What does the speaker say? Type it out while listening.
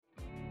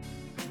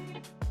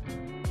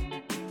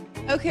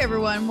Okay,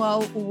 everyone.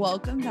 Well,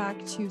 welcome back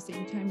to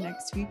Same Time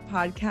Next Week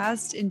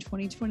podcast in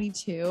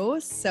 2022.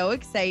 So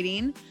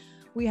exciting.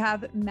 We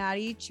have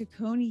Maddie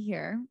Ciccone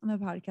here on the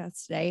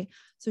podcast today.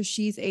 So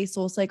she's a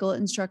SoulCycle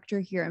instructor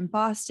here in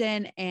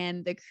Boston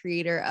and the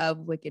creator of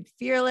Wicked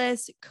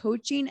Fearless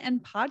coaching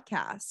and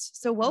podcast.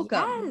 So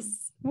welcome.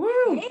 Yes.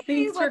 Woo. Hey,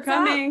 thanks for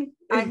coming.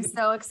 I'm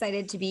so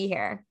excited to be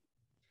here.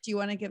 Do you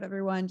want to give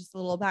everyone just a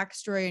little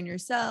backstory on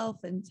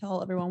yourself and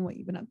tell everyone what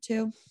you've been up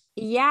to?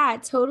 Yeah,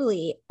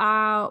 totally.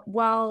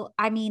 Well,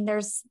 I mean,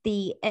 there's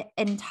the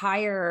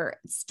entire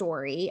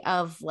story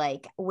of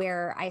like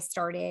where I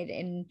started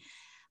in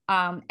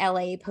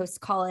LA post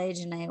college,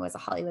 and I was a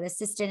Hollywood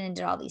assistant and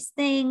did all these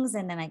things.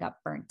 And then I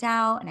got burnt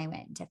out and I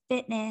went into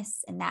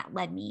fitness, and that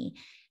led me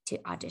to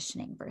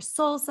auditioning for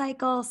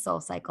SoulCycle.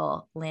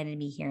 SoulCycle landed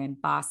me here in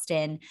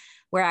Boston,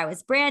 where I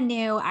was brand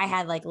new. I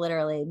had like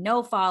literally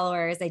no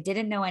followers. I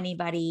didn't know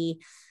anybody.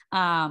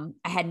 I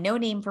had no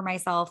name for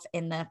myself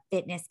in the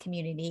fitness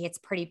community. It's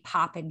pretty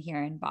poppin' here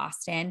in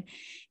Boston.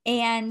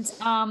 And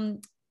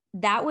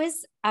that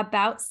was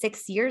about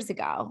 6 years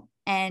ago.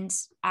 And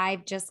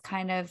I've just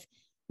kind of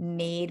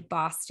made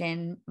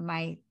Boston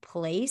my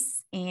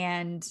place.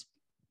 And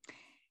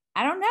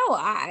I don't know.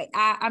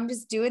 I'm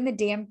just doing the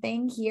damn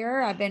thing here.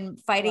 I've been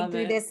fighting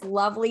through this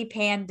lovely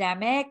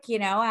pandemic, you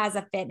know, as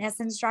a fitness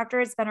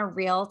instructor. It's been a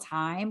real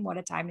time. What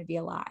a time to be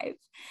alive.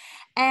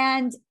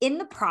 And in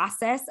the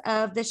process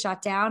of the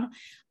shutdown,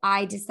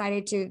 I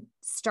decided to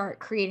start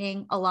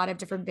creating a lot of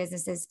different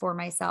businesses for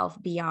myself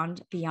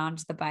beyond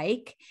the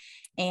bike.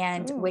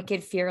 And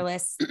Wicked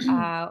Fearless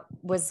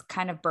was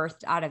kind of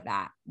birthed out of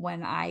that.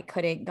 When I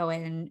couldn't go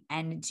in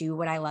and do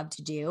what I love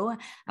to do,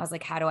 I was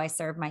like, how do I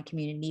serve my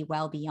community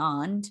well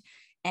beyond?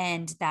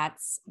 And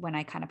that's when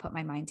I kind of put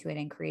my mind to it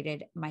and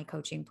created my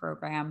coaching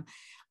program.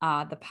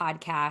 The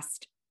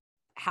podcast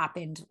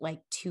happened like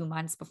 2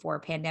 months before a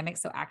pandemic.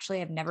 So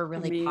actually I've never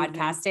really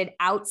podcasted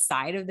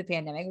outside of the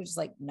pandemic, which is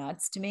like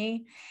nuts to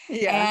me.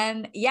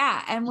 And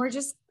we're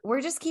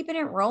just keeping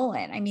it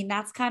rolling. I mean,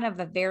 that's kind of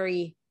a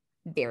very,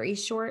 very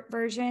short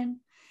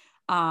version.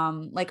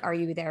 Like, Are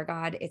You There,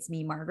 God? It's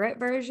Me, Margaret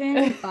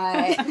version,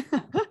 but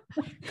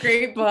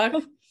great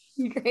book.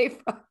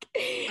 Great book.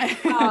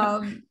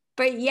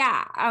 But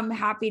yeah, I'm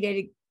happy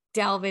to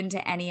delve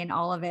into any and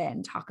all of it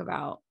and talk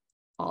about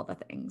all the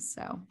things.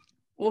 So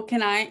well,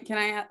 can I,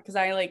 cause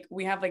I like,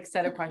 we have like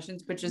set of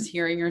questions, but just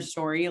hearing your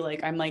story,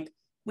 like, I'm like,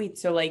 wait,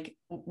 so like,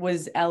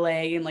 was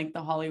LA and like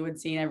the Hollywood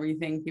scene,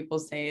 everything people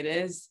say it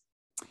is?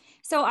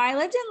 So I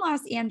lived in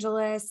Los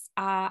Angeles.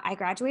 I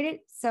graduated.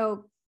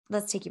 So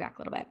let's take you back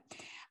a little bit.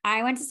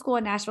 I went to school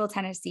in Nashville,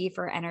 Tennessee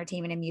for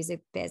entertainment and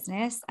music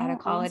business at a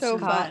college. So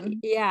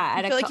fun. Yeah.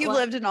 I feel like you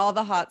lived in all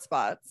the hot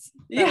spots.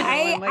 Yeah.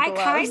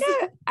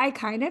 I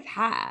kind of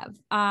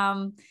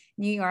have,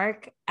 New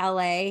York,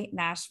 LA,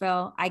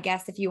 Nashville. I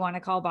guess if you want to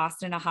call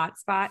Boston a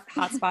hotspot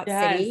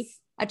yes, city,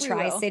 a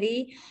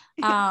tri-city.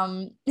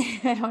 I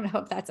don't know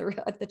if that's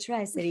the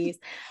tri-cities.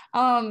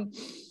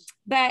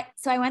 But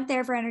so I went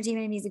there for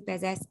entertainment and music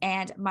business.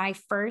 And I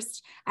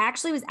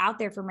actually was out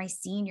there for my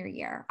senior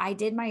year. I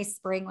did my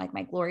spring, like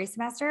my glory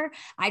semester.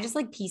 I just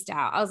like pieced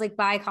out. I was like,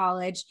 bye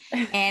college.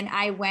 And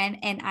I went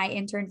and I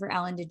interned for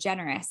Ellen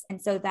DeGeneres. And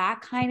so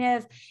that kind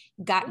of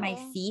got my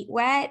feet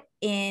wet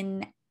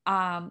in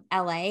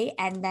LA.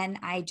 And then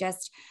I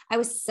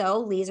was so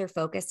laser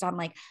focused on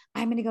like,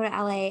 I'm going to go to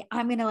LA.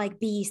 I'm going to like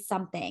be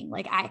something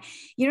like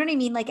you know what I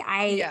mean? Like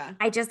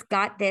I just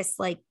got this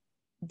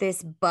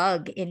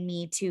bug in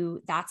me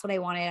that's what I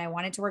wanted. I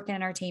wanted to work in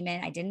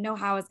entertainment. I didn't know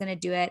how I was going to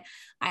do it.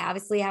 I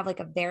obviously have like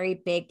a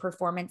very big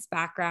performance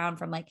background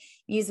from like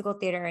musical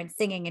theater and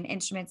singing and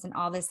instruments and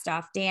all this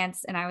stuff,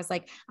 dance. And I was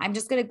like, I'm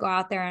just going to go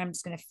out there and I'm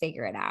just going to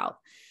figure it out.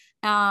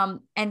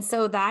 And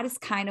so that is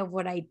kind of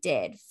what I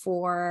did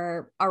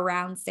for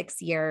around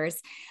 6 years.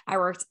 I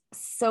worked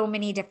so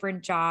many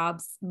different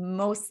jobs,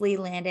 mostly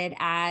landed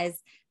as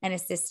an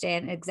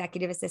assistant,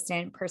 executive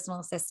assistant, personal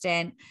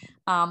assistant,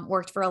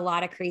 worked for a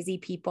lot of crazy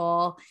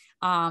people,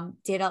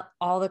 did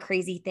all the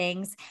crazy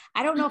things.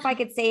 I don't know if I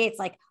could say it's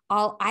like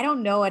I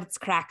don't know what it's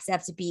cracked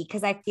up to be,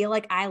 because I feel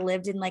like I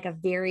lived in like a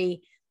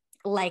very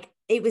like,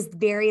 it was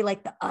very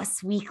like the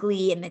Us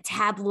Weekly and the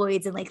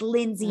tabloids and like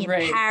Lindsay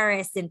and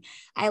Paris. And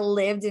I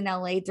lived in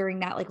LA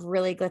during that like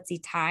really glitzy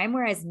time.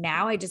 Whereas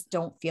now I just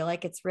don't feel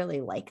like it's really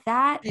like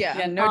that.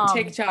 Yeah. No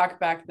TikTok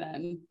back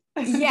then.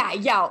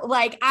 Yeah.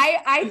 Like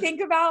I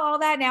think about all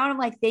that now and I'm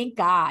like, thank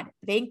God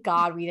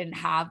we didn't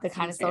have the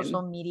kind of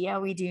social media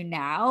we do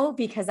now,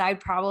 because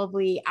I'd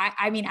probably,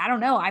 I mean, I don't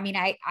know. I mean,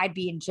 I'd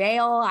be in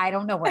jail. I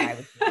don't know where I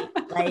would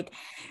be like,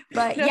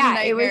 but yeah,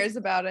 nightmares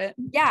about it.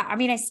 Yeah. I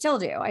mean, I still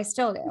do.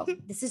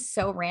 This is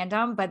so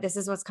random, but this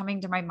is what's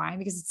coming to my mind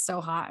because it's so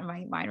hot in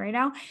my mind right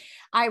now.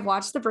 I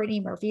watched the Brittany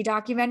Murphy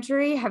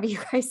documentary. Have you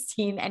guys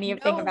seen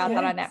anything about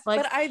that on Netflix?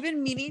 But I've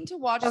been meaning to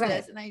watch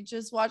this, and I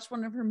just watched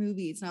one of her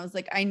movies and I was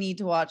like, I need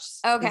to watch.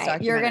 Okay.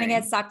 You're going to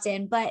get sucked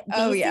in, but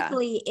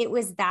basically it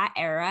was that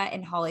era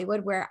in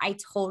Hollywood where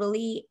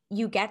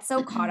you get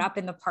so caught up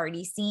in the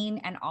party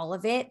scene and all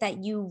of it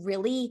that you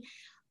really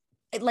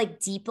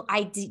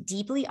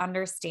deeply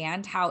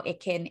understand how it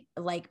can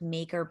like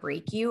make or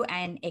break you,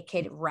 and it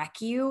could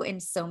wreck you in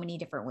so many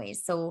different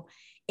ways. So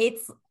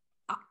it's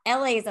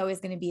LA is always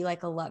going to be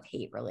like a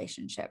love-hate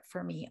relationship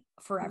for me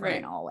forever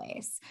and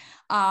always.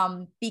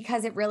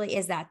 Because it really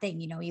is that thing,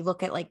 you know, you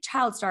look at like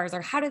child stars,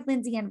 or how did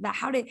Lindsay end that?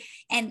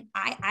 And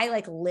I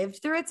like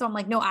lived through it. So I'm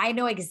like, no, I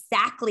know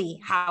exactly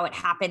how it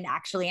happened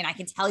actually. And I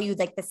can tell you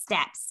like the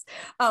steps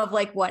of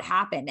like what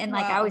happened. And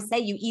like I always say,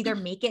 you either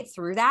make it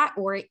through that,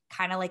 or it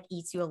kind of like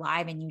eats you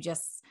alive and you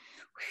just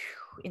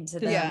into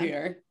the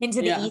ether.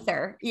 Into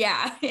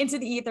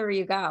the ether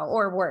you go,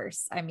 or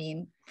worse. I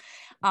mean,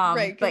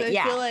 right. But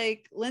I feel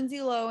like Lindsay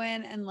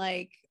Lohan and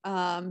like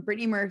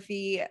Brittany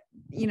Murphy,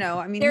 you know,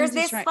 I mean, there's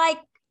this like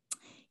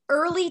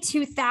early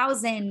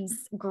 2000s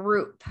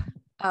group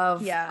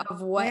of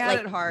what they had like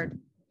it hard.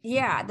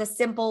 Yeah, The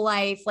Simple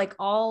Life, like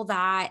all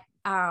that.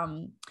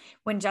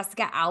 When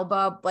Jessica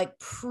Alba, like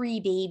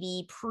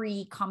pre-baby,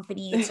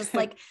 pre-company, it's just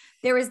like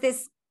there was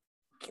this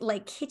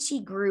like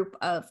kitschy group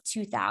of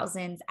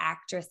 2000s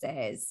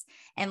actresses,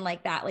 and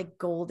like that like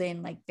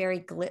golden, like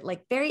very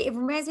it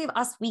reminds me of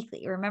Us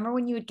Weekly. Remember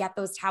when you would get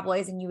those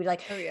tabloids and you would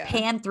like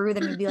pan through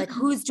them and be like,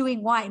 who's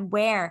doing what and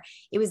where?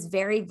 It was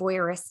very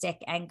voyeuristic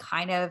and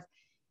kind of,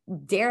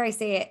 dare I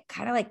say it,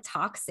 kind of like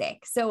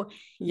toxic. So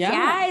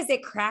is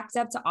it cracked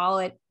up to all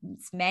it's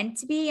meant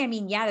to be? I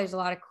mean, there's a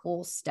lot of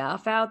cool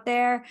stuff out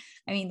there.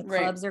 I mean, the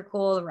clubs are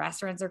cool, the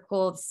restaurants are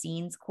cool, the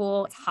scene's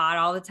cool, it's hot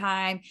all the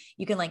time.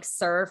 You can like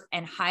surf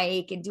and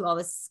hike and do all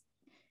this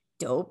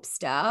dope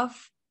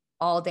stuff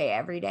all day,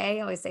 every day.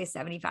 I always say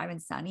 75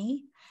 and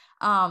sunny.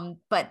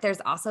 But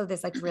there's also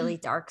this like really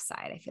dark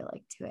side, I feel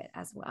like, to it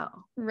as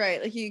well.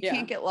 Right. Like you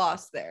can't get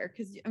lost there.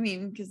 Cause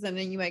then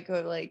you might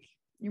go like,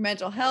 your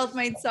mental health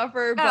might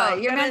suffer, but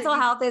your mental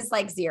health is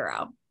like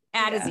zero,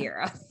 a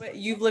zero. But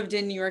you've lived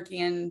in New York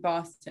and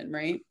Boston,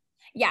 right?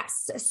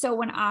 Yes. So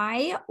when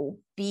I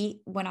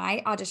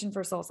auditioned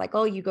for Soul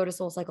Cycle, you go to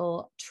Soul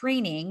Cycle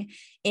training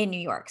in New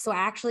York. So I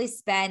actually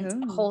spent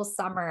a whole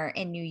summer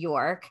in New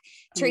York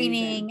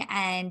training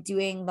and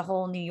doing the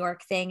whole New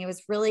York thing. It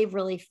was really,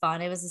 really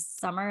fun. It was the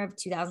summer of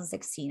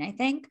 2016, I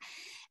think.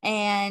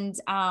 And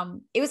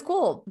it was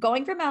cool.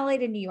 Going from LA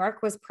to New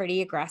York was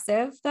pretty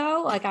aggressive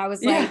though. Like I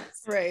was like,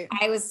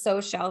 I was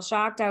so shell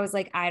shocked. I was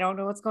like, I don't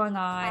know what's going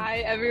on. Hi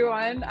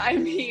everyone,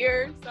 I'm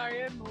here.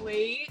 Sorry I'm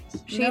late.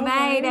 She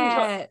made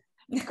it.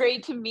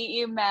 Great to meet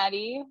you,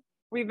 Maddie.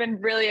 We've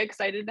been really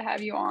excited to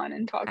have you on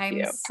and talk to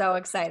you. I'm so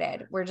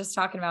excited. We're just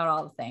talking about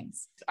all the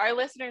things. Our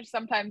listeners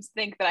sometimes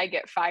think that I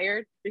get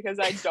fired because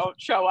I don't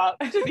show up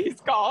to these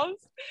calls.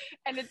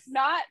 And it's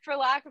not for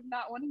lack of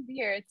not wanting to be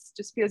here. It's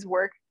just because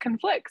work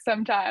conflicts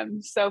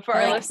sometimes. So for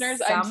our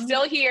listeners, I'm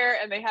still here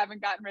and they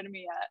haven't gotten rid of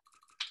me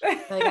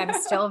yet. Like I'm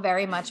still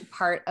very much a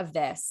part of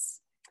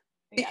this.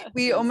 Yeah,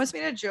 we almost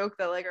made a joke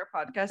that like our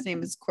podcast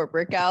name is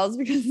Corporate Gals,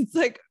 because it's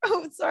like,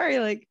 oh, sorry,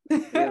 like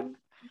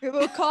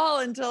we'll call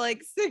until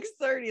like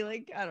 6:30.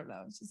 Like, I don't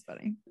know. It's just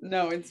funny.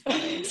 No, it's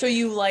funny. So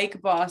you like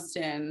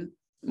Boston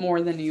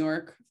more than New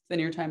York, than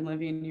your time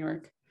living in New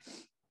York?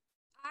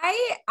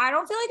 I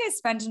don't feel like I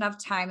spent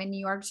enough time in New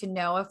York to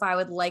know if I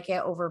would like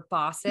it over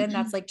Boston.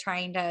 That's like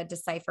trying to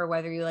decipher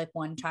whether you like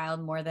one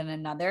child more than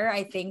another.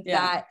 I think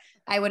that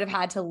I would have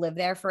had to live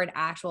there for an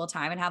actual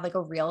time and have like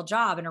a real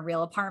job and a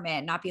real apartment,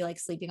 and not be like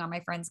sleeping on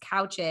my friends'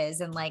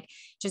 couches and like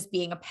just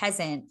being a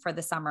peasant for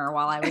the summer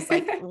while I was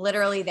like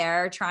literally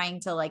there trying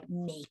to like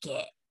make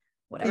it.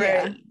 Whatever.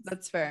 Yeah,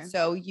 that's fair.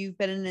 So you've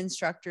been an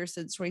instructor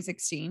since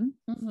 2016.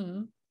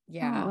 Mm-hmm.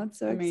 Yeah. Oh, that's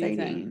so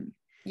exciting.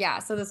 Yeah.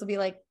 So this will be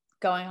like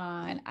going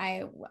on.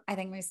 I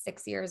think my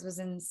 6 years was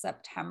in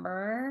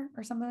September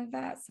or something like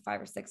that. So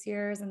 5 or 6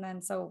 years. And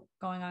then, so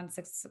going on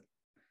six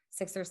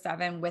or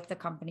seven with the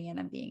company, and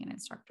then being an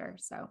instructor.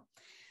 So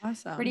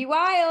awesome. Pretty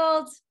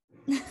wild.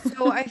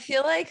 So I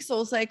feel like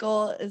Soul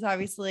Cycle is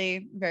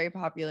obviously very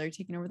popular,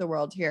 taking over the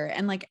world here.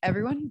 And like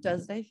everyone who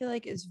does it, I feel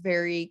like is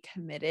very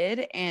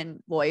committed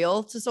and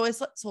loyal to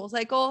Soul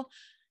Cycle.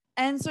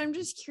 And so I'm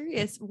just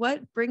curious,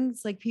 what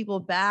brings like people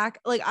back?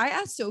 Like I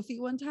asked Sophie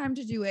one time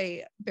to do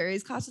a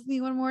Barry's class with me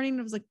one morning.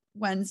 It was like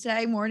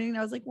Wednesday morning. And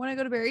I was like, when I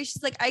go to Barry,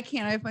 she's like, I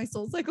can't. I have my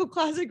Soul Cycle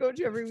class I go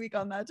to every week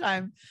on that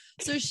time.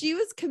 So she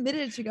was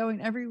committed to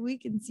going every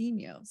week and seeing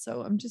you.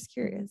 So I'm just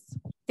curious.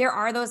 There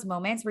are those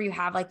moments where you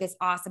have like this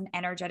awesome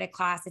energetic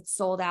class. It's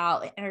sold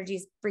out. Energy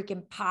is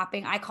freaking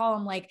popping. I call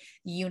them like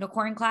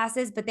unicorn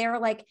classes, but they're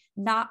like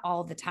not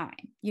all the time.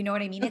 You know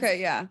what I mean?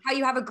 Okay. It's how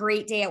you have a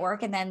great day at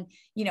work, and then,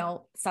 you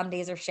know, some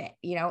days are shit,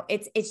 you know,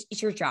 it's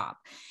your job.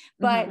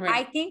 But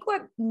I think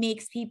what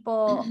makes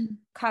people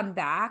come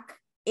back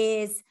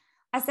is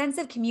a sense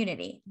of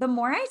community. The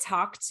more I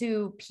talk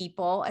to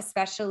people,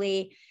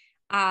 especially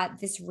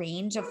this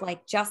range of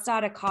like just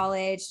out of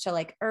college to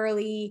like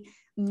early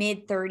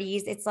mid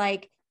 30s, it's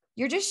like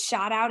you're just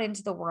shot out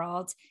into the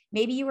world.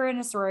 Maybe you were in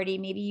a sorority.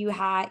 Maybe you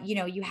had,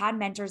 you had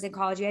mentors in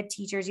college, you had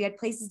teachers, you had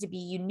places to be,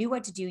 you knew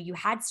what to do. You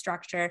had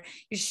structure.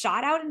 You're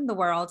shot out in the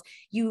world.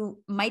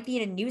 You might be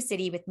in a new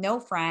city with no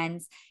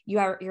friends.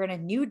 You're in a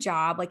new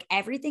job. Like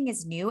everything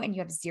is new and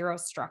you have zero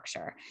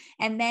structure.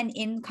 And then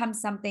in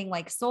comes something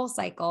like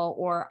SoulCycle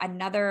or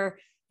another,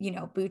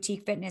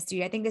 boutique fitness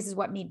studio. I think this is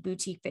what made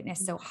boutique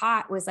fitness so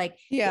hot, was like,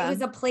 it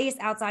was a place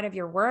outside of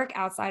your work,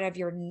 outside of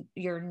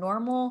your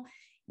normal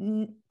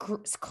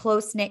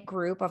close-knit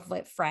group of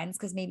like friends,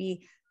 because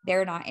maybe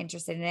they're not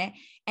interested in it.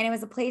 And it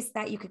was a place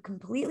that you could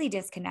completely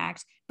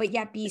disconnect, but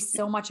yet be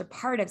so much a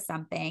part of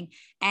something.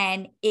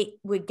 And it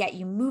would get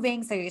you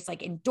moving. So it's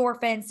like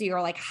endorphins. So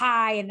you're like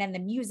high, and then the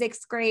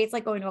music's great. It's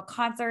like going to a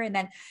concert, and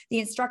then the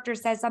instructor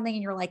says something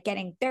and you're like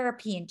getting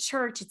therapy in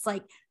church. It's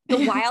like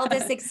the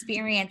wildest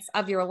experience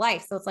of your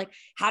life. So it's like,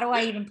 how do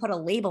I even put a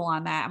label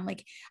on that? I'm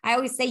like, I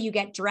always say you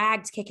get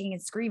dragged kicking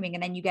and screaming,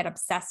 and then you get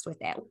obsessed with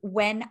it.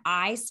 When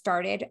I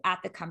started at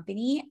the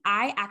company,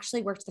 I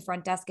actually worked the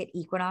front desk at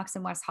Equinox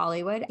in West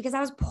Hollywood because I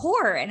was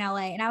poor in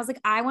LA. And I was like,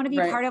 I want to be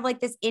part of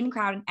like this in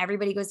crowd, and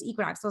everybody goes to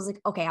Equinox. So I was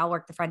like, okay, I'll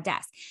work the front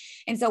desk.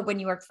 And so when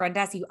you work front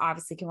desk, you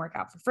obviously can work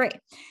out for free.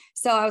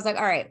 So I was like,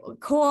 all right,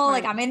 cool.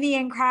 Like I'm in the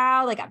in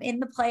crowd, like I'm in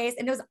the place.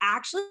 And it was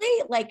actually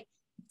like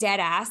dead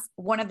ass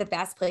one of the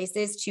best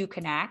places to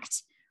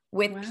connect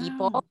with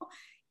people,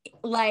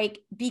 like,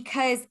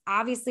 because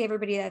obviously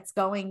everybody that's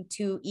going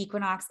to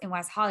Equinox in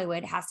West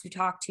Hollywood has to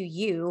talk to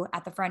you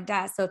at the front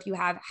desk. So if you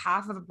have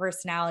half of a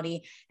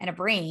personality and a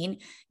brain,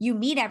 you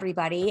meet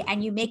everybody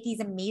and you make these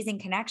amazing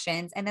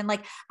connections. And then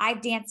like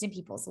I've danced in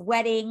people's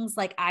weddings.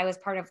 Like I was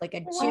part of like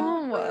a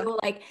gym crew.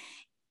 Like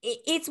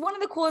it's one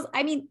of the coolest.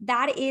 I mean,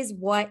 that is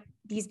what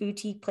these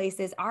boutique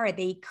places are.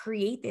 They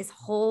create this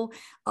whole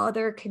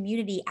other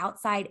community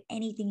outside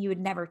anything you would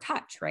never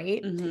touch.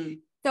 Right. Mm-hmm.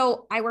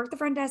 So I worked the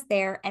front desk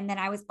there, and then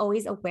I was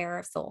always aware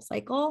of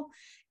SoulCycle.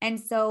 And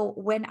so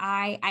when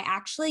I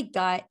actually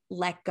got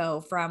let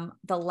go from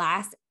the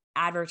last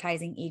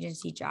advertising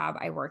agency job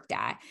I worked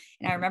at.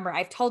 And I remember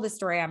I've told this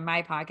story on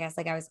my podcast.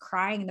 Like I was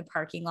crying in the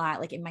parking lot,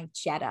 like in my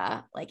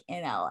Jetta, like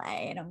in LA.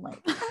 And I'm like,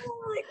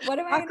 oh, like, what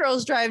am I? Hot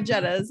girls drive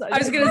Jettas. I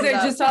was going to say,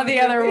 just saw The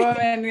Other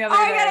Woman the other day. Oh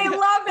my God, I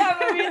love that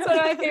movie. It's one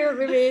of my favorite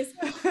movies.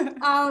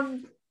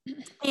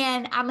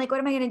 And I'm like, what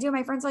am I going to do?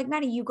 My friends are like,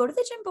 Maddie, you go to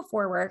the gym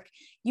before work,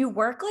 you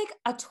work like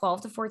a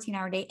 12 to 14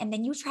 hour day, and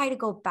then you try to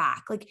go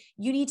back. Like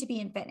you need to be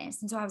in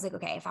fitness. And so I was like,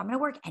 okay, if I'm going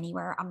to work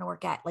anywhere, I'm going to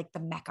work at like the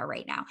Mecca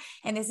right now.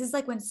 And this is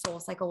like when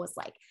SoulCycle was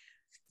like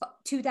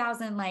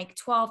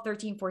 2012,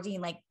 13,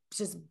 14, like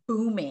just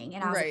booming.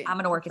 And I was like, I'm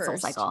going to work at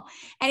SoulCycle.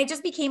 And it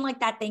just became like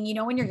that thing,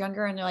 when you're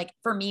younger and you're like,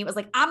 for me, it was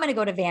like, I'm going to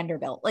go to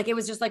Vanderbilt. Like, it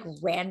was just like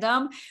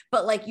random,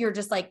 but like, you're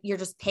just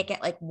pick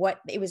it, like what,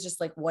 it was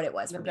just like what it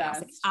was for me. I was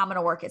like, I'm going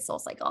to work at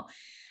SoulCycle.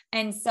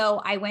 And so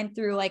I went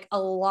through like a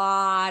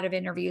lot of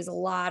interviews, a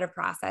lot of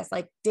process,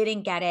 like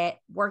didn't get it,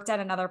 worked at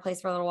another place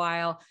for a little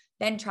while,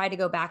 then tried to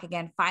go back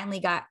again, finally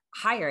got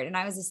hired. And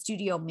I was a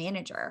studio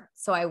manager.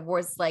 So I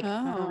was like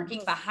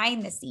working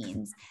behind the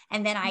scenes.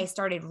 And then I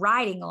started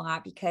riding a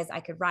lot because I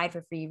could ride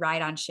for free,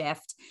 ride on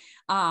shift.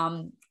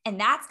 And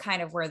that's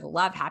kind of where the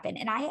love happened.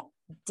 And I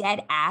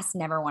dead ass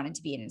never wanted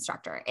to be an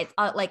instructor. It's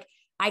like,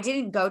 I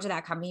didn't go to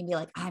that company and be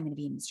like, I'm going to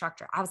be an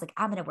instructor. I was like,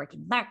 I'm going to work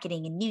in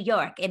marketing in New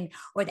York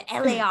or the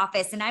LA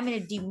office. And I'm going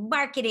to do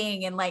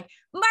marketing and like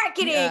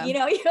marketing,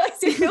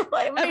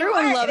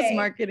 everyone loves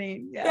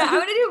marketing. Yeah. I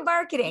want to do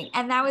marketing.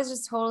 And that was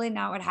just totally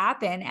not what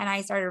happened. And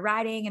I started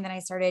riding, and then I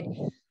started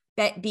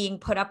being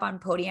put up on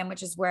podium,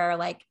 which is where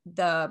like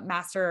the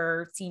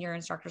master senior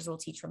instructors will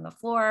teach from the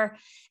floor.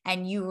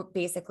 And you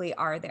basically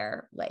are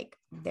their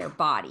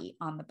body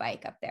on the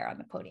bike up there on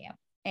the podium.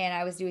 And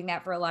I was doing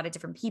that for a lot of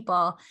different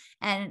people.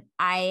 And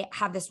I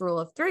have this rule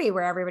of 3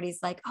 where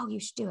everybody's like, oh, you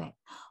should do it.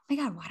 Oh my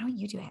God, why don't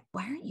you do it?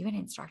 Why aren't you an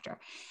instructor?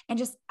 And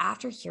just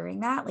after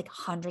hearing that like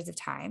hundreds of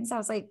times, I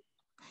was like,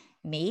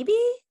 maybe,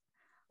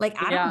 like,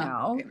 I don't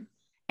know.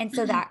 And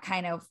so that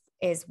kind of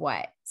is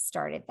what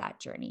started that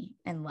journey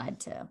and led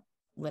to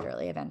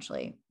literally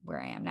eventually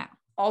where I am now.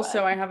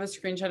 Also, I have a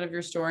screenshot of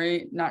your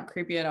story, not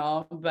creepy at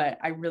all, but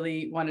I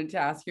really wanted to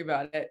ask you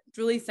about it.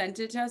 Julie sent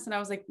it to us, and I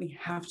was like, we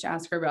have to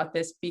ask her about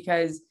this,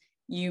 because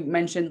you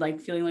mentioned like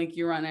feeling like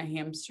you were on a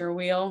hamster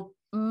wheel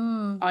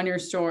on your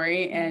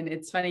story. And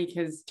it's funny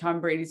because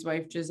Tom Brady's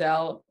wife,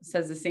 Giselle,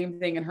 says the same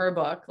thing in her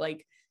book.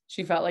 Like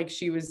she felt like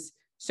she was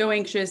so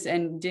anxious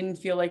and didn't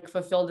feel like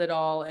fulfilled at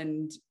all.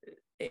 And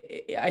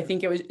I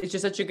think it's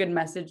just such a good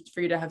message for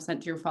you to have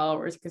sent to your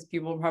followers, because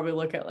people probably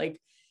look at like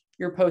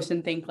your post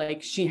and think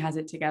like she has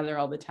it together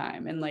all the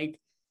time. And like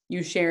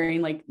you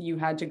sharing, like you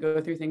had to go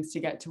through things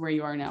to get to where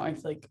you are now, I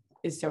feel like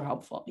is so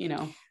helpful,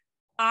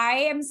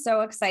 I am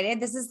so excited.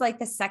 This is like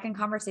the second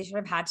conversation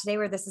I've had today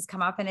where this has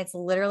come up, and it's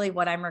literally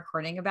what I'm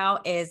recording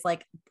about is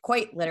like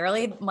quite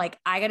literally like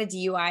I got a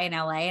DUI in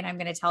LA, and I'm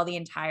going to tell the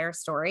entire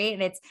story.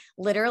 And it's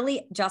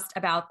literally just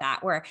about that,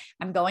 where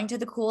I'm going to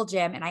the cool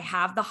gym and I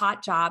have the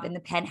hot job in the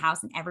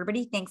penthouse and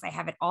everybody thinks I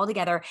have it all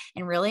together.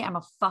 And really I'm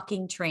a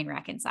fucking train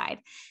wreck inside.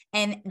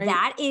 And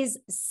that is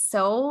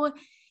so,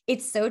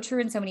 it's so true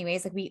in so many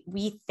ways. Like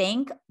we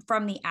think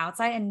from the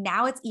outside, and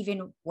now it's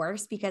even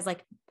worse because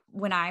like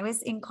when I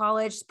was in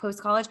college,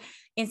 post-college,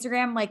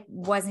 Instagram like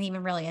wasn't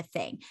even really a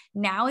thing.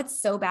 Now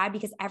it's so bad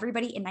because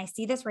everybody, and I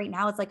see this right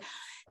now, it's like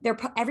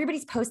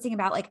everybody's posting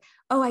about like,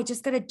 oh, I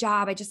just got a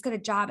job.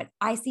 And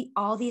I see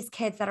all these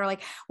kids that are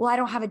like, well, I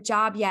don't have a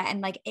job yet.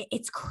 And like,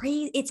 it's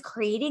crazy. It's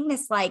creating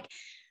this like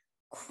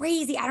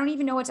crazy, I don't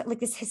even know what to, like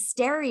this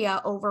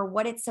hysteria over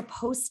what it's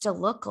supposed to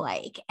look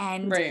like.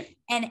 And, right.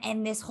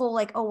 and this whole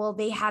like, oh, well,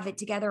 they have it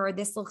together, or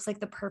this looks like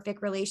the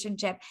perfect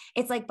relationship.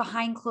 It's like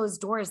behind closed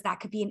doors, that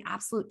could be an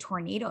absolute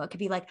tornado. It could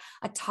be like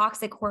a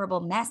toxic,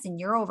 horrible mess. And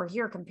you're over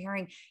here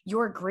comparing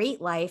your great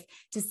life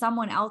to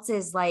someone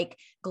else's like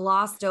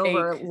glossed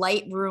over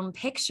Lightroom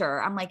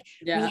picture. I'm like,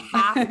 we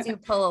have to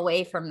pull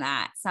away from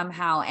that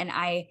somehow. And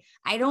I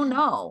don't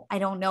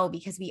know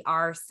because we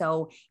are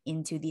so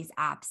into these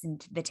apps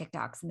and the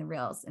TikToks and the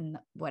reels and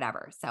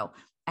whatever. So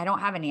I don't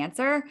have an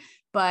answer,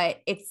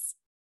 but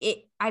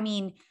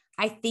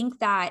I think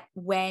that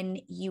when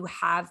you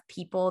have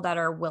people that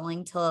are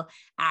willing to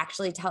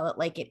actually tell it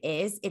like it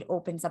is, it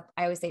opens up,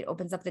 I always say it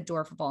opens up the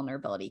door for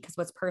vulnerability, because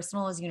what's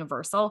personal is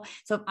universal.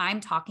 So if I'm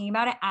talking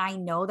about it, I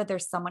know that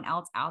there's someone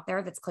else out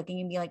there that's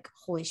clicking and be like,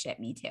 holy shit,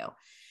 me too.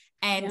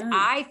 And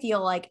I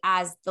feel like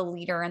as the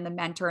leader and the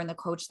mentor and the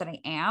coach that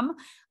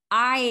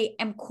I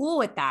am cool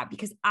with that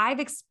because I've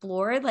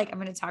explored, like, I'm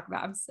going to talk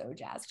about, I'm so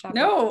jazzed.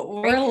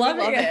 No, we're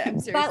loving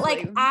it. But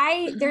like,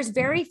 there's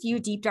very few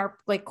deep, dark,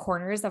 like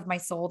corners of my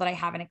soul that I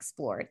haven't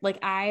explored.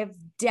 Like I've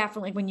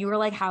definitely, when you were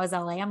like, how is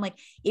LA? I'm like,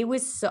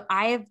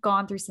 I have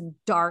gone through some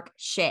dark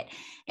shit.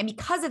 And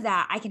because of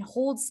that, I can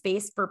hold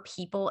space for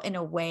people in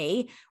a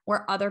way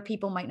where other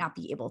people might not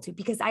be able to,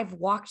 because I've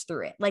walked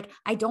through it. Like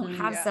I don't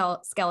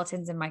have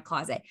skeletons in my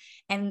closet,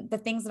 and the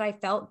things that I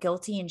felt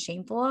guilty and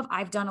shameful of,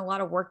 I've done a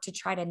lot of work to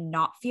try to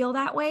not feel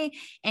that way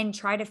and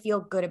try to feel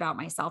good about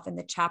myself in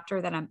the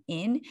chapter that I'm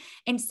in.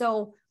 And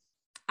so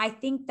I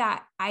think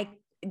that I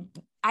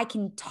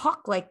can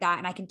talk like that,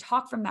 and I can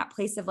talk from that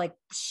place of like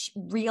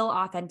real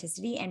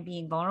authenticity and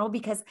being vulnerable,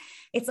 because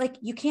it's like,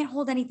 you can't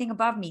hold anything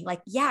above me.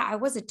 Like, yeah, I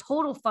was a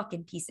total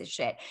fucking piece of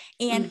shit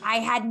and I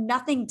had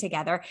nothing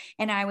together,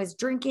 and I was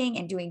drinking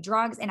and doing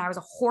drugs and I was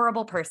a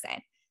horrible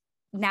person.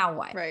 Now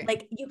what? Right.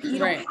 Like you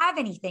don't have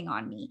anything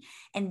on me.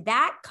 And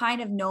that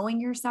kind of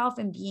knowing yourself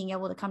and being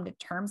able to come to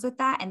terms with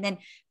that, and then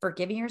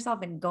forgiving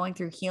yourself and going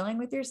through healing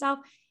with yourself,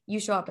 you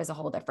show up as a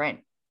whole different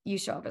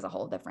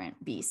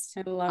beast.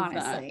 I love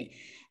honestly.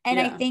 That. And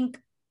I think,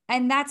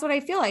 and that's what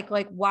I feel like,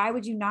 why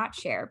would you not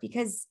share?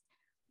 Because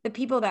the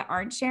people that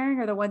aren't sharing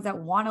are the ones that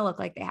want to look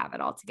like they have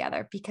it all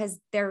together, because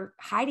they're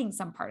hiding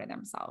some part of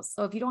themselves.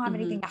 So if you don't have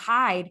anything to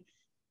hide,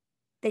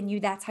 then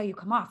that's how you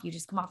come off. You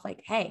just come off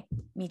like, hey,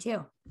 me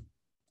too.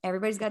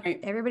 Everybody's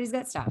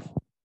got stuff,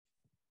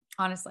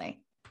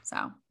 honestly.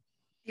 So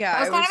yeah, that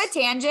was kind of a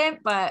tangent,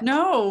 but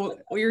no,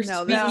 you're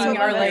speaking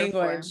our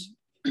language.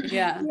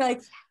 Yeah.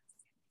 Like,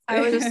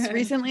 I was just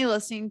recently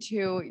listening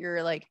to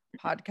your like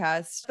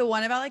podcast, the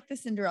one about like the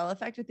Cinderella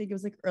effect. I think it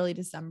was like early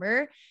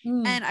December.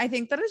 And I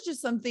think that is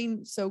just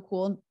something so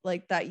cool,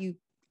 like that you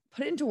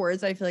put it into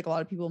words that I feel like a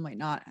lot of people might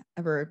not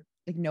ever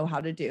like know how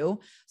to do.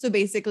 So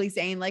basically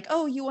saying like,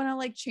 oh, you want to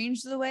like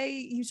change the way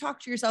you talk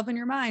to yourself in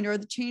your mind, or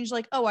the change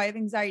like, oh, I have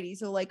anxiety.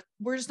 So like,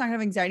 we're just not gonna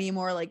have anxiety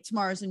anymore. Like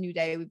tomorrow's a new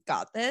day. We've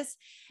got this.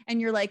 And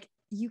you're like,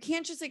 you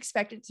can't just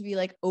expect it to be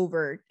like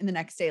over in the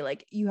next day.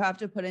 Like you have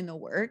to put in the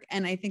work.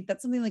 And I think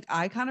that's something like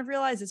I kind of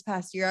realized this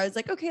past year. I was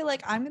like, okay,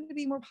 like I'm going to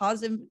be more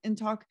positive and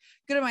talk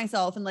good of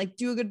myself and like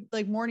do a good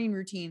like morning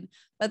routine.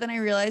 But then I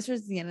realized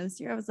towards the end of this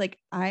year, I was like,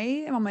 I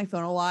am on my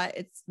phone a lot.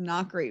 It's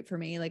not great for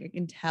me. Like I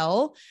can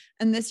tell.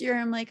 And this year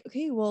I'm like,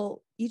 okay,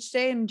 well, each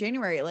day in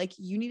January, like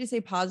you need to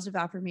say positive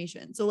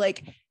affirmation. So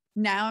like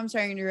now I'm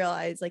starting to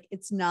realize like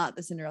it's not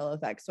the Cinderella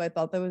effect. So I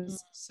thought that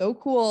was so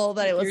cool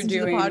that I listened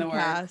to the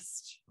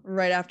podcast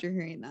right after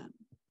hearing that.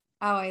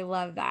 Oh, I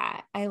love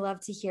that. I love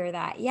to hear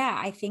that. Yeah,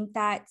 I think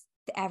that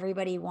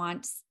everybody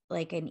wants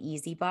like an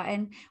easy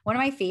button. One of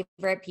my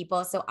favorite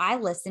people. So I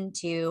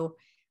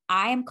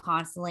am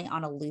constantly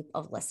on a loop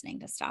of listening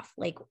to stuff.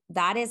 Like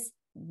that is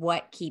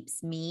what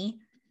keeps me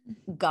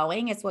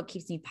going. It's what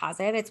keeps me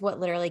positive. It's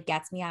what literally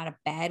gets me out of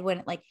bed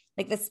when like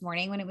this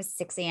morning when it was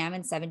 6 a.m.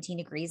 and 17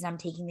 degrees and I'm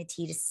taking the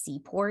T to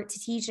Seaport to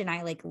teach. And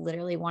I like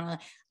literally want to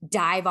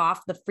dive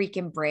off the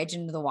freaking bridge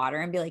into the water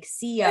and be like,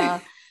 see ya.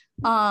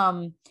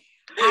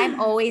 I'm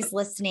always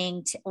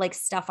listening to like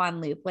stuff on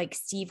loop, like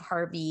Steve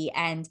Harvey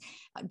and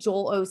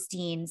Joel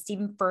Osteen,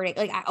 Stephen Furtick.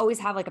 Like I always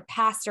have like a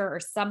pastor or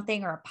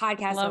something or a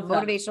podcast or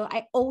motivational.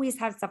 I always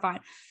have stuff on.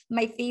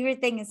 My favorite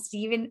thing is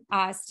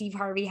Steve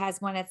Harvey has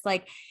one that's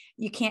like,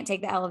 you can't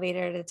take the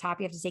elevator to the top.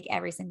 You have to take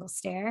every single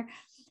stair.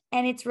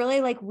 And it's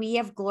really like, we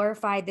have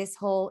glorified this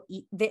whole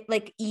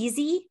like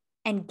easy,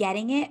 and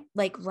getting it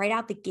like right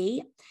out the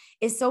gate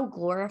is so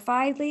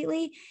glorified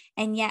lately.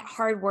 And yet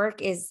hard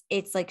work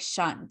it's like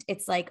shunned.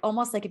 It's like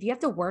almost like if you have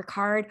to work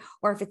hard,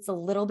 or if it's a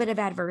little bit of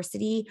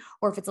adversity,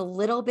 or if it's a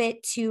little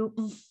bit too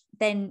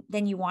than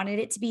you wanted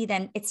it to be,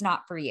 then it's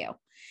not for you.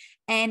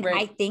 And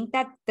I think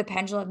that the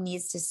pendulum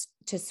needs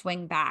to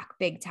swing back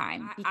big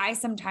time. I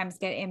sometimes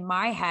get in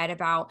my head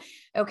about,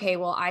 okay,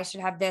 well, I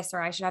should have this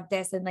or I should have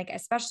this. And like,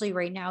 especially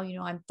right now, you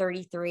know, I'm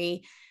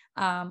 33.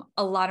 A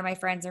lot of my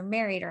friends are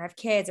married or have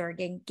kids or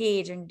get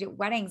engaged and do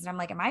weddings. And I'm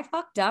like, am I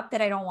fucked up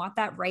that I don't want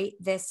that right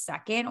this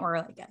second? Or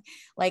and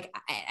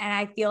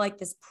I feel like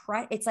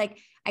it's like,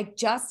 I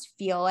just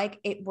feel like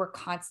we're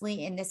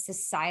constantly in this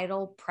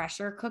societal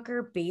pressure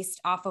cooker based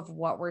off of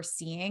what we're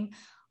seeing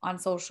on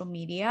social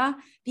media,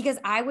 because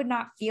I would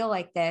not feel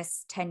like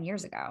this 10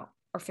 years ago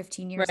or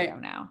 15 years ago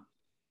now.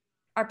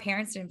 Our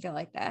parents didn't feel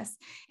like this.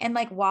 And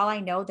like, while I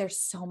know there's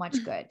so much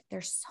good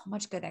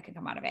that can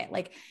come out of it.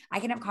 Like I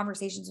can have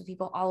conversations with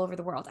people all over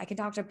the world. I can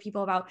talk to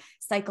people about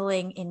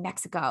cycling in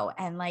Mexico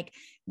and like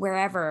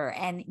wherever.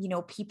 And, you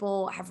know,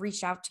 people have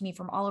reached out to me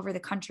from all over the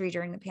country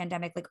during the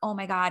pandemic. Like, oh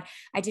my God,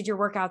 I did your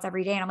workouts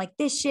every day. And I'm like,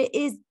 this shit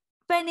is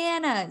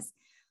bananas.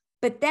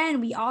 But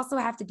then we also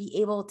have to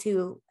be able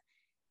to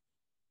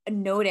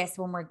notice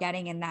when we're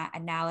getting in that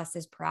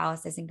analysis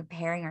paralysis and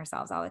comparing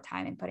ourselves all the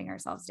time and putting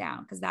ourselves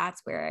down. Cause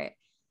that's where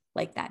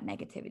like that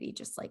negativity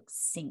just like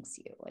sinks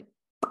you like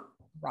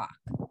rock.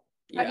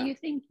 How do you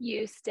think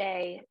you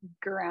stay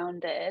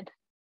grounded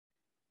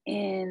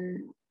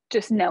in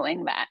just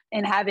knowing that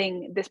and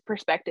having this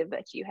perspective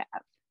that you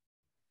have?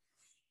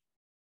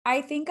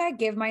 I think I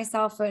give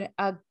myself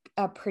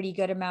a pretty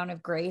good amount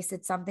of grace.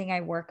 It's something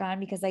I work on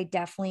because I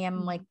definitely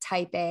am like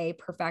type A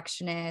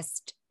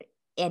perfectionist,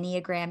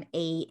 Enneagram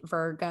 8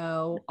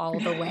 Virgo all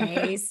the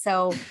way.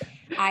 So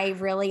I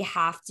really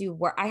have to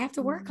work. I have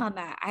to work on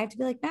that. I have to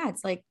be like,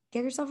 Mads, like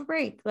give yourself a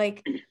break.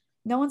 Like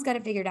no one's got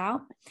it figured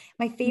out.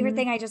 My favorite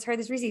thing, I just heard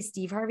this recently,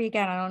 Steve Harvey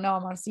again. I don't know.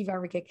 I'm on a Steve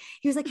Harvey kick.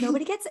 He was like,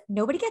 nobody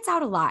gets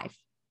out alive.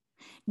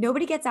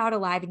 Nobody gets out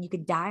alive, and you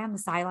could die on the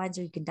sidelines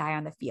or you can die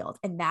on the field.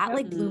 And that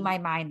like blew my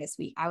mind this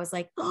week. I was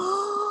like,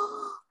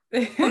 oh,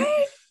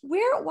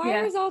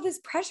 why is all this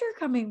pressure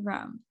coming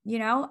from? You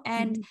know?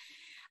 And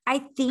I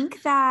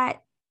think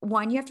that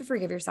one, you have to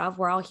forgive yourself.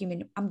 We're all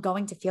human. I'm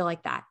going to feel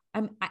like that.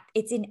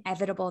 It's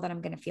inevitable that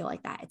I'm going to feel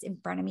like that. It's in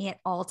front of me at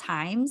all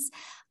times.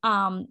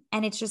 And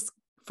it's just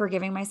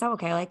forgiving myself.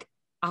 Okay. Like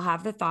I'll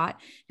have the thought,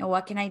 now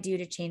what can I do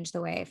to change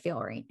the way I feel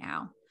right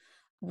now?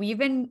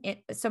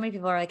 So many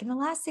people are like, in the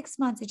last 6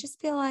 months, I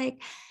just feel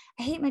like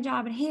I hate my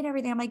job and hate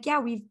everything. I'm like,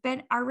 yeah,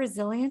 our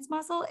resilience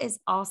muscle is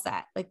all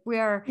set. Like we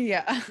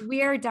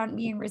are done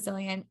being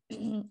resilient.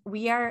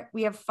 We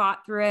have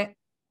fought through it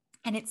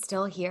and it's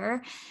still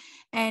here.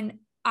 And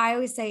I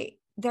always say,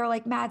 they're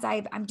like, Mads,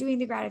 I'm doing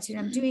the gratitude.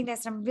 I'm doing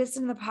this. I'm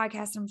listening to the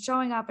podcast. I'm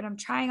showing up and I'm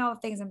trying all the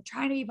things. I'm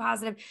trying to be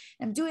positive.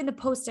 I'm doing the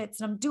post-its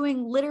and I'm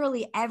doing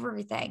literally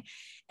everything.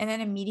 And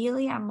then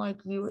immediately I'm like,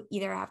 you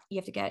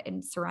have to get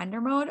in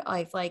surrender mode.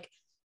 Like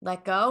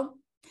let go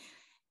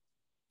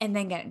and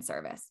then get in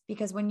service.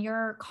 Because when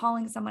you're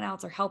calling someone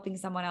else or helping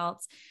someone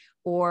else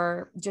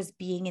or just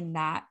being in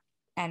that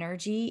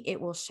energy, it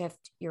will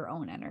shift your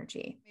own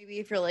energy. Maybe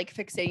if you're like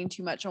fixating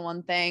too much on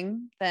one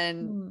thing,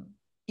 then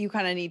you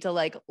kind of need to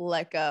like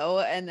let go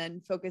and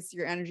then focus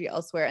your energy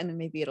elsewhere. And then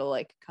maybe it'll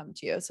like come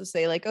to you. So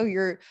say like, oh,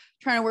 you're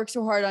trying to work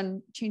so hard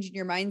on changing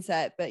your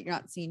mindset, but you're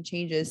not seeing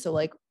changes. So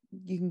like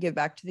you can give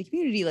back to the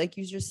community, like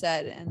you just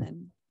said, and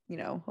then, you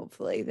know,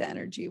 hopefully the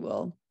energy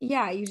will.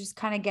 Yeah. You just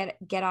kind of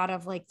get out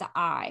of like the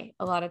I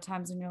a lot of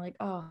times when you're like,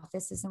 oh,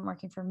 this isn't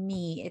working for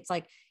me. It's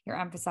like you're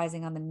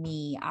emphasizing on the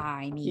me,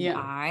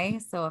 I.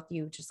 So if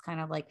you just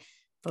kind of like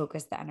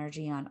focus the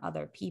energy on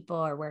other people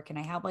or where can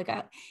I help? Like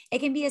it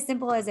can be as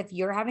simple as if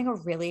you're having a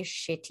really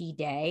shitty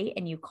day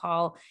and you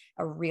call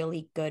a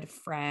really good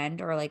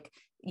friend or like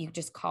you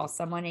just call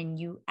someone and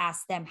you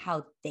ask them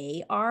how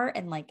they are.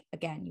 And like,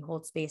 again, you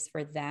hold space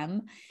for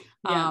them.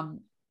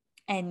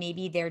 And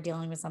maybe they're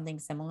dealing with something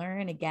similar.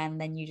 And again,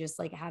 then you just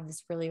like have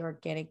this really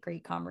organic,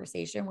 great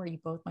conversation where you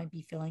both might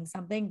be feeling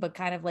something, but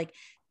kind of like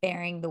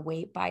bearing the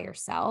weight by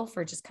yourself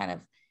or just kind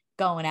of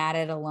going at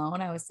it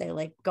alone. I would say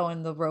like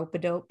going the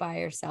rope-a-dope by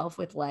yourself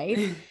with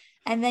life.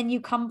 And then you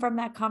come from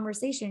that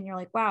conversation and you're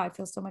like, wow, I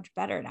feel so much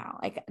better now.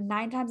 Like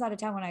 9 times out of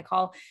 10, when I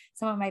call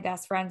some of my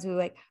best friends who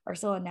like are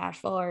still in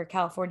Nashville or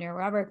California or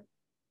wherever,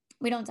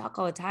 we don't talk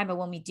all the time, but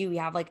when we do, we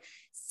have like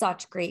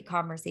such great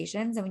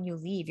conversations. And when you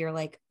leave, you're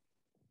like,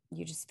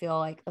 you just feel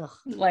like, ugh.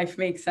 Life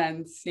makes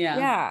sense. Yeah.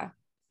 Yeah.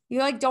 You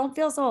like, don't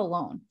feel so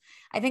alone.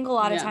 I think a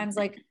lot of times,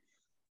 like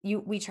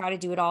we try to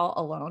do it all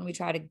alone. We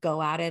try to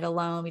go at it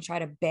alone. We try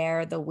to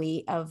bear the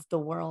weight of the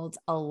world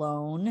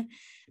alone.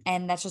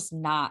 And that's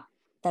not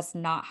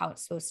how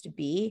it's supposed to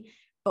be.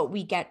 But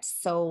we get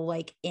so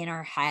like in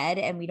our head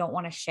and we don't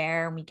want to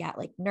share and we get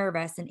like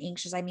nervous and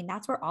anxious. I mean,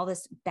 that's where all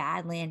this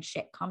Badland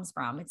shit comes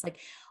from. It's like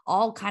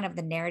all kind of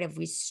the narrative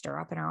we stir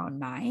up in our own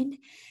mind.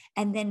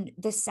 And then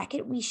the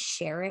second we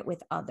share it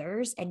with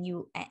others and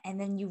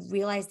then you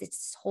realize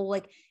this whole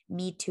like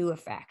Me Too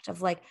effect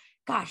of like,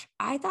 gosh,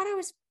 I thought I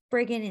was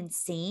friggin'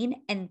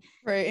 insane. And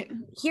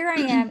here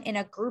I am in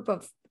a group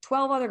of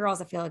 12 other girls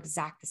that feel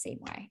exact the same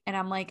way. And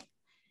I'm like,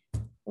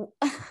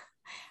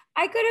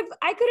 I could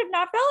have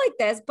not felt like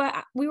this,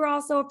 but we were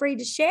all so afraid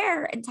to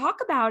share and talk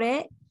about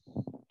it.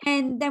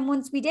 And then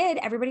once we did,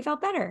 everybody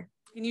felt better.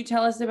 Can you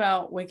tell us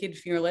about Wicked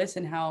Fearless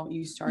and how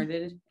you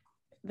started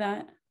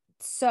that?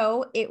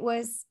 So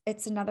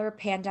it's another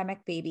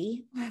pandemic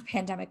baby,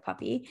 pandemic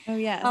puppy. Oh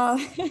yes.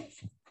 I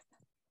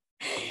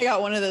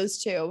got one of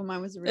those too.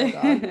 Mine was a real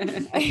dog.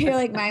 You're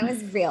like, mine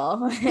was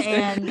real.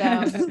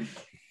 And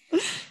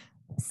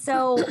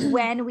so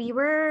when we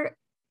were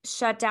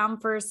shut down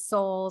for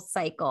Soul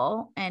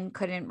Cycle and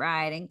couldn't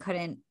ride and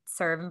couldn't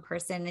serve in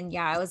person, and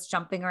I was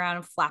jumping around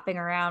and flapping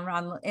around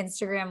on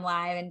Instagram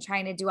Live and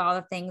trying to do all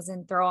the things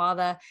and throw all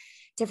the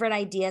different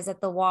ideas at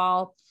the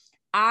wall.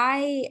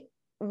 I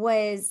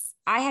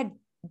had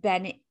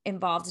been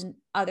involved in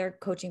other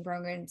coaching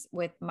programs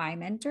with my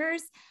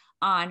mentors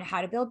on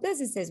how to build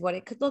businesses, what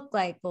it could look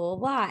like, blah,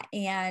 blah, blah.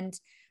 And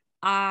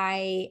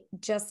I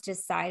just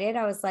decided,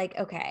 I was like,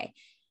 okay,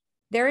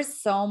 there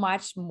is so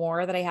much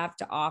more that I have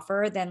to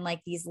offer than like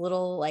these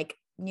little, like,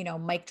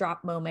 mic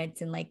drop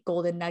moments and like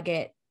golden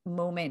nugget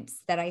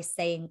moments that I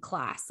say in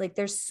class. Like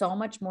there's so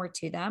much more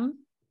to them.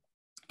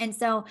 And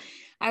so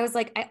I was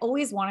like, I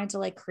always wanted to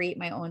like create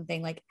my own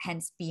thing, like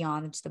hence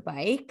Beyond the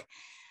Bike.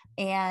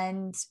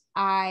 And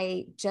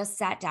I just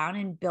sat down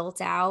and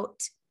built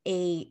out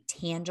a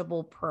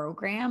tangible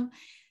program,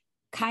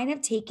 kind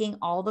of taking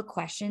all the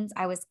questions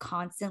I was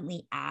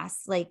constantly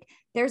asked. Like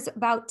there's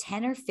about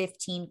 10 or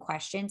 15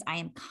 questions I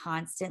am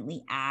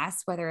constantly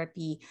asked, whether it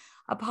be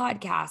a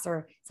podcast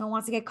or someone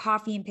wants to get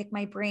coffee and pick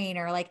my brain,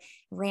 or like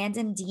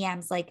random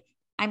DMs. Like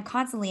I'm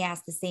constantly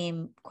asked the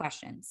same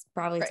questions,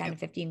 probably 10 to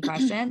 15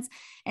 questions.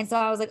 And so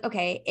I was like,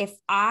 okay, if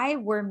I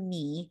were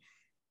me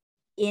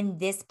in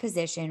this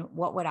position,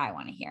 what would I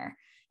want to hear?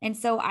 And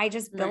so I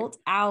just built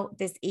out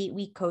this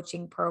 8-week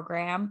coaching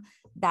program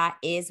that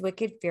is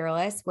Wicked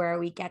Fearless, where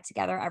we get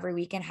together every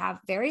week and have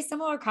very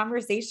similar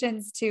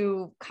conversations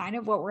to kind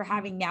of what we're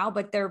having now,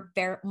 but they're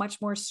very much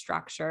more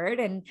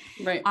structured. And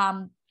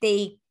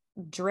they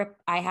drip.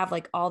 I have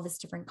like all this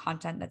different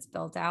content that's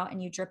built out,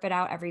 and you drip it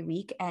out every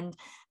week, and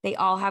they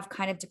all have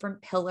kind of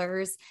different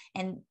pillars,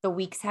 and the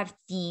weeks have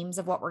themes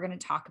of what we're going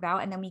to talk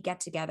about. And then we get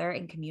together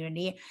in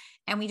community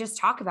and we just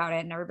talk about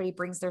it, and everybody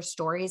brings their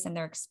stories and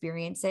their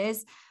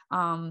experiences.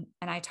 And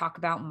I talk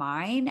about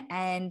mine,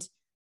 and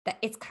that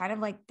it's kind of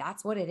like,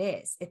 that's what it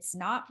is. It's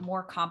not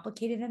more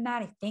complicated than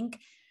that. I think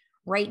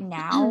right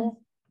now,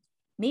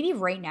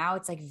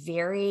 it's like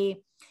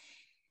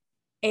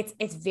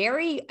it's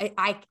very,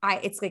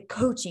 it's like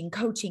coaching.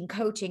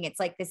 It's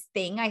like this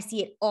thing. I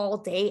see it all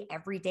day,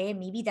 every day. And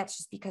maybe that's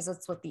just because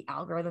it's what the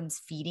algorithm's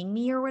feeding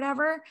me or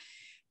whatever,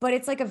 but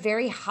it's like a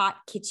very hot,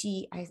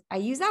 kitschy. I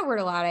use that word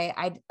a lot.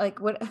 I like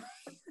what,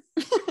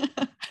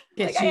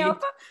 like, I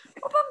hope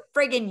I'm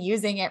friggin'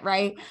 using it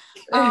right.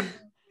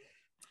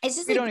 It's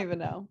just, we like, don't even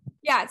know.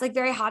 Yeah. It's like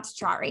very hot to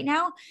trot right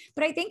now,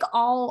 but I think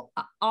all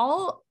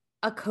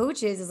a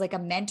coach is like a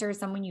mentor,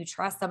 someone you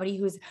trust, somebody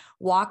who's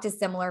walked a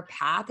similar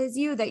path as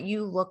you, that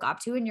you look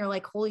up to and you're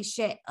like, holy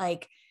shit,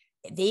 like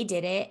they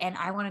did it and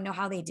I want to know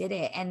how they did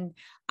it. And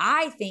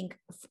I think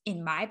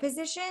in my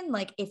position,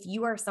 like if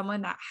you are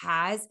someone that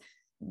has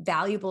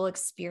valuable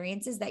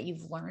experiences that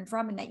you've learned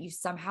from and that you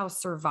somehow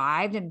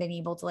survived and been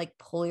able to like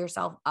pull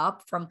yourself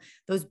up from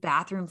those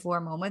bathroom floor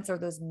moments or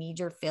those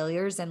major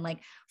failures and like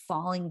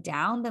falling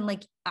down, then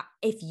like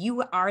if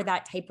you are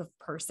that type of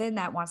person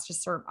that wants to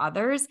serve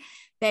others,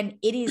 then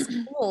it is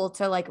cool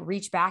to like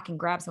reach back and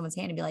grab someone's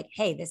hand and be like,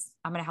 hey,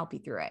 I'm going to help you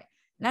through it.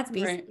 And that's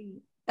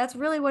basically, that's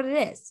really what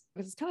it is.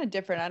 It's kind of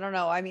different. I don't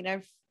know. I mean,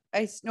 I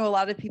know a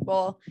lot of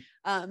people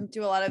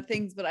do a lot of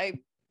things, but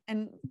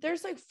and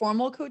there's like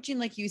formal coaching,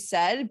 like you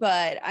said,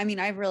 but I mean,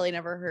 I've really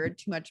never heard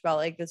too much about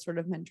like this sort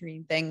of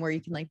mentoring thing where you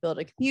can like build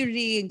a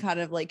community and kind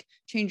of like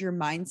change your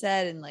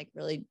mindset and like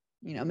really,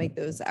 make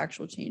those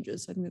actual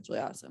changes. So I think that's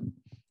really awesome.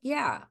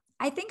 Yeah.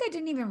 I think I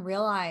didn't even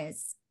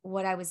realize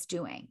what I was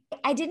doing.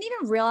 I didn't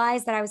even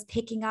realize that I was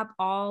picking up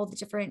all the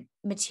different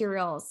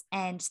materials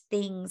and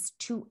things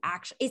to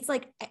actually, it's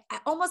like, I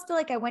almost feel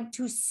like I went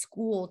to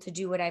school to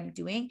do what I'm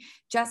doing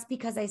just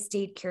because I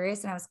stayed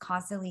curious and I was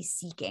constantly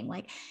seeking.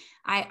 Like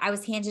I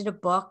was handed a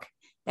book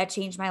that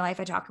changed my life.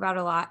 I talk about it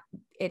a lot.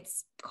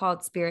 It's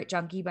called Spirit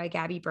Junkie by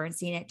Gabby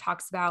Bernstein. It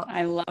talks about,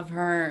 I love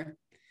her.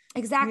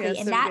 Exactly. Yes,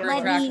 and so that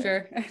led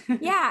me,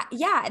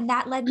 Yeah. And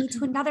that led me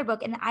to another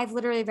book. And I've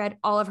literally read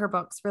all of her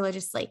books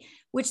religiously,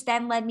 which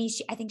then led me,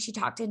 I think she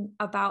talked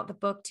about the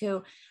book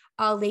to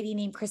a lady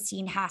named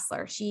Christine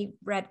Hassler. She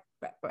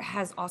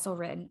has also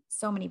written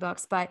so many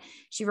books, but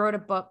she wrote a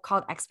book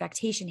called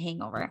Expectation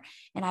Hangover.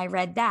 And I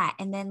read that.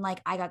 And then like,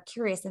 I got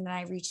curious and then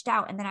I reached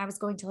out and then I was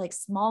going to like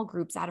small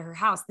groups at her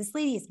house. This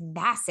lady is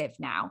massive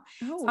now.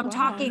 So I'm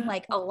talking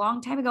like a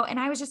long time ago. And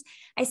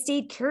I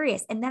stayed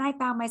curious. And then I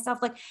found myself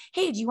like,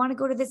 hey, do you want to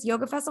go to this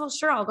yoga festival?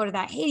 Sure. I'll go to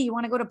that. Hey, do you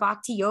want to go to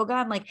Bhakti yoga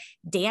and like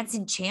dance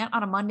and chant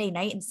on a Monday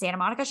night in Santa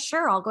Monica?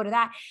 Sure. I'll go to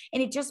that.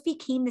 And it just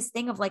became this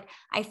thing of like,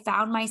 I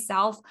found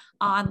myself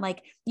on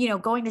like,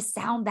 going to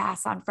sound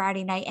baths on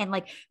Friday night and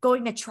like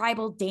going to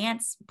tribal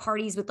dance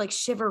parties with like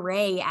Shiva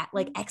Ray at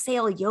like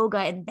Exhale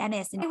Yoga in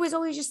Venice. And it was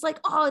always just like,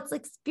 oh, it's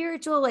like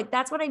spiritual. Like,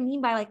 that's what I mean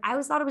by like, I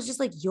always thought it was just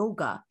like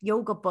yoga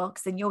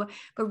books and yoga,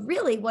 but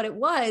really what it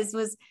was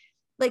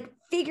like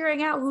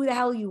figuring out who the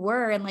hell you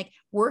were and like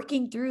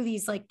working through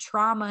these like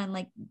trauma and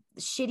like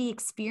shitty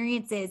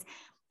experiences.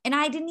 And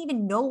I didn't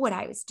even know what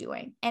I was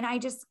doing. And I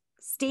just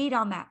stayed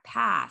on that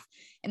path.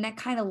 And that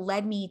kind of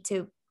led me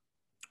to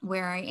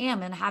where I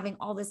am and having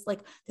all this,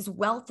 like this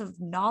wealth of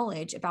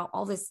knowledge about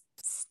all this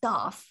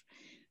stuff.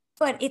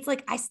 But it's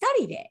like, I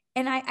studied it.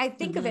 And I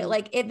think of it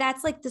like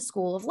that's like the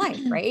school of life,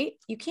 right?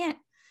 You can't,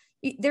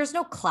 there's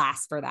no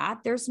class for that.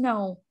 There's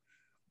no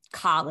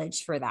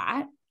college for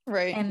that.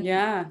 Right.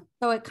 And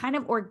so it kind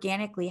of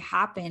organically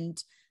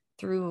happened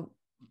through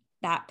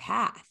that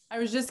path. I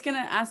was just going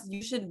to ask,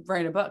 you should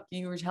write a book.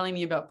 You were telling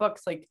me about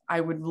books. Like,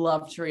 I would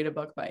love to read a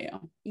book by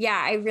you. Yeah,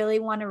 I really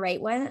want to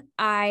write one.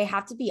 I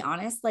have to be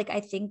honest. Like, I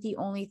think the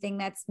only thing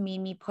that's made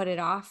me put it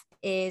off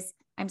is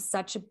I'm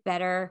such a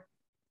better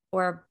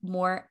or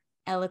more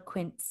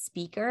eloquent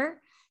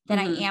speaker than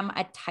I am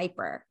a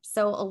typer.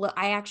 So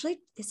I actually,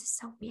 this is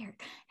so weird.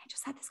 I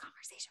just had this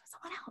conversation with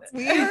someone else.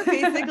 We are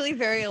basically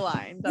very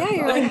aligned. Yeah,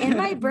 you're like in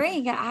my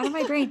brain, get out of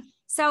my brain.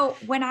 So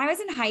when I was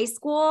in high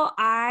school,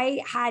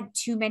 I had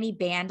too many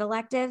band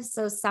electives.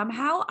 So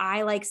somehow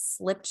I like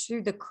slipped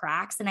through the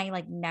cracks and I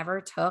like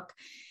never took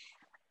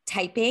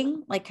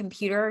typing, like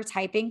computer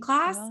typing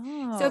class.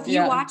 Oh, so if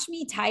you watch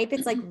me type,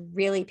 it's like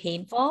really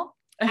painful.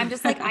 I'm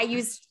just like, I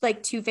use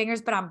like 2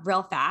 fingers, but I'm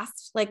real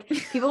fast. Like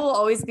people will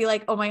always be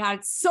like, oh my God,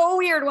 it's so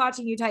weird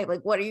watching you type.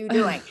 Like, what are you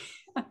doing?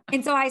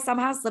 And so I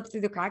somehow slipped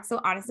through the cracks. So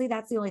honestly,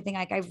 that's the only thing.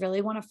 Like, I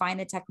really want to find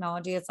the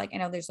technology. It's like, I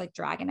know there's like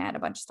Dragonette, a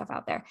bunch of stuff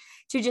out there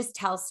to just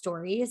tell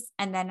stories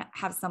and then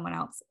have someone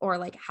else or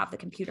like have the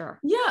computer.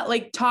 Yeah.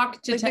 Like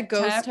talk to like the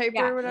ghost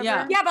typer or whatever.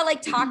 Yeah. But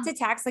like talk to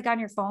text, like on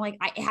your phone, like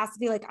it has to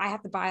be like, I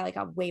have to buy like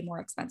a way more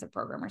expensive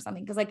program or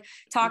something. Cause like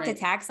talk to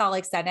text, I'll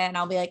like send it and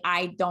I'll be like,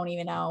 I don't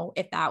even know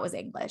if that was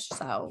English.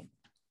 So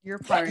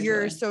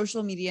your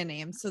social media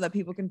name so that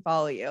people can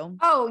follow you.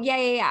 Oh,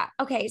 yeah.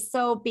 Okay.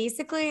 So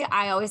basically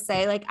I always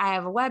say like, I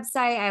have a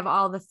website, I have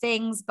all the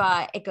things,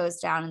 but it goes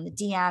down in the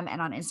DM and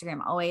on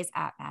Instagram, always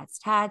at Maddz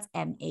Tadz,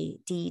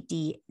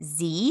 MADDZ.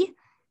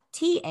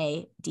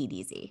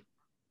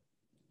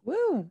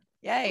 Woo.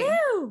 Yay.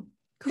 Woo.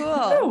 Cool.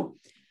 Woo.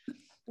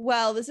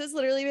 Well, this has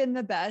literally been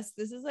the best.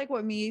 This is like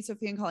what me,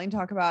 Sophia, and Colleen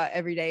talk about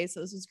every day.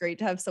 So this was great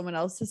to have someone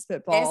else to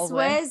spitball. This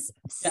was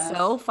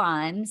so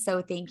fun.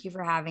 So thank you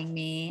for having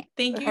me.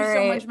 Thank you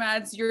so much,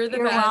 Maddz. You're the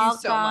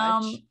best.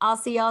 Welcome. Thank you so much. I'll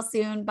see y'all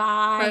soon.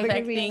 Bye.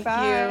 Perfect. Thank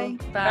Bye. you.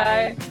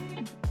 Bye.